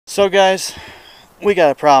So guys, we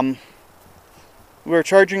got a problem. We're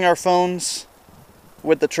charging our phones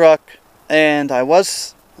with the truck, and I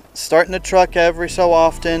was starting the truck every so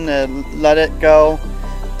often and let it go,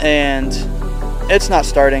 and it's not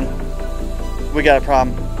starting. We got a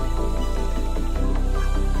problem.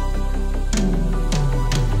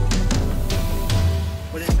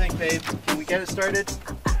 What do you think, babe? Can we get it started?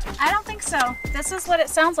 I don't think so. This is what it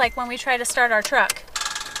sounds like when we try to start our truck.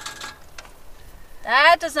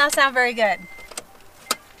 That does not sound very good.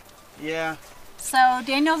 Yeah. So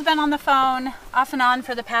Daniel's been on the phone off and on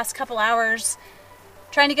for the past couple hours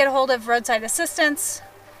trying to get a hold of roadside assistance.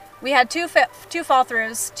 We had two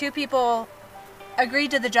fall-throughs. Two people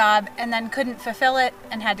agreed to the job and then couldn't fulfill it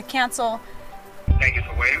and had to cancel. Thank you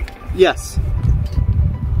for waiting. Yes.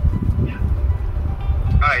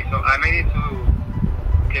 Alright, so I may need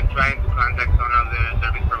to keep trying to contact some of the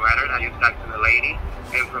service providers. I just talked to the lady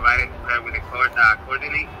and provided her with the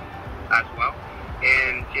coordinates as well.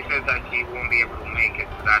 And she says that she won't be able to make it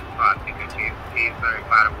to that spot because she's very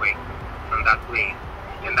far away from that place.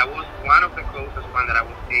 And that was one of the closest one that I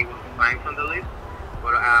was able to find from the list.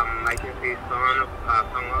 But I can see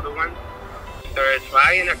some other ones. They're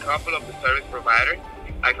trying a couple of the service providers.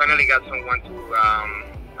 I finally got someone to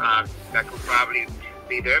that could probably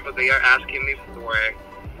be there, but they are asking me for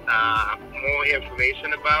more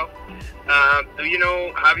information about. Do you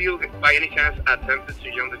know, have you by any chance attempted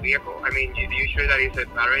to jump the vehicle? I mean, are you sure that it's a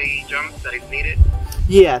battery jump that is needed?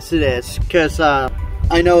 Yes, it is, because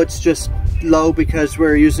I know it's just low because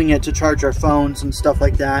we're using it to charge our phones and stuff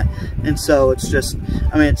like that, and so it's just,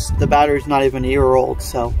 I mean, the battery's not even a year old,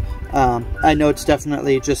 so I know it's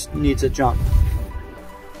definitely just needs a jump.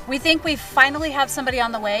 We think we finally have somebody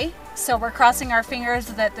on the way, so we're crossing our fingers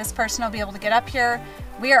that this person will be able to get up here.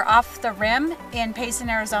 We are off the rim in Payson,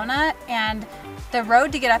 Arizona, and the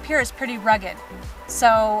road to get up here is pretty rugged.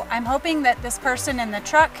 So I'm hoping that this person in the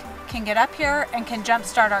truck can get up here and can jump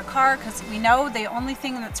start our car, because we know the only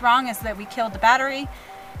thing that's wrong is that we killed the battery.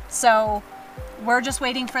 So we're just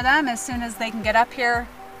waiting for them. As soon as they can get up here,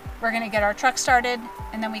 we're gonna get our truck started,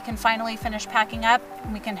 and then we can finally finish packing up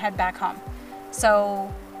and we can head back home.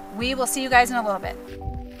 So we will see you guys in a little bit.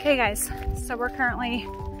 Okay guys, so we're currently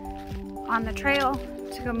on the trail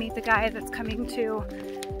to go meet the guy that's coming to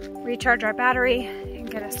recharge our battery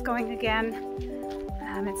and get us going again.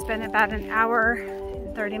 It's been about an hour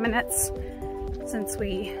and 30 minutes since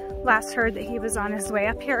we last heard that he was on his way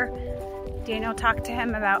up here. Daniel talked to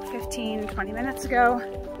him about 15-20 minutes ago,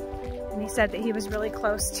 and he said that he was really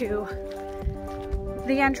close to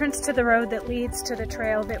the entrance to the road that leads to the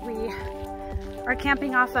trail that we are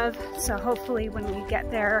camping off of. So hopefully when we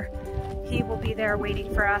get there, he will be there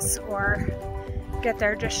waiting for us, or get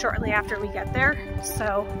there just shortly after we get there.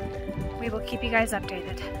 So we will keep you guys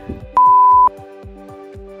updated.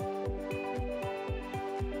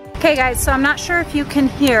 Okay guys, so I'm not sure if you can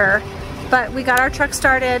hear, but we got our truck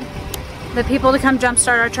started. The people to come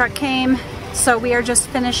jumpstart our truck came, so we are just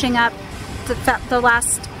finishing up the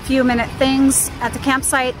last few minute things at the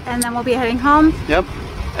campsite, and then we'll be heading home. Yep,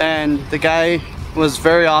 and the guy was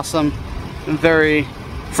very awesome and very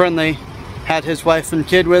friendly. Had his wife and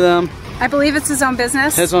kid with him. I believe it's his own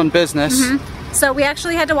business. His own business. Mm-hmm. So we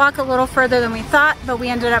actually had to walk a little further than we thought, but we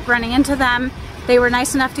ended up running into them. They were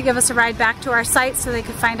nice enough to give us a ride back to our site so they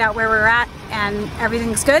could find out where we're at, and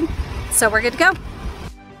everything's good. So we're good to go.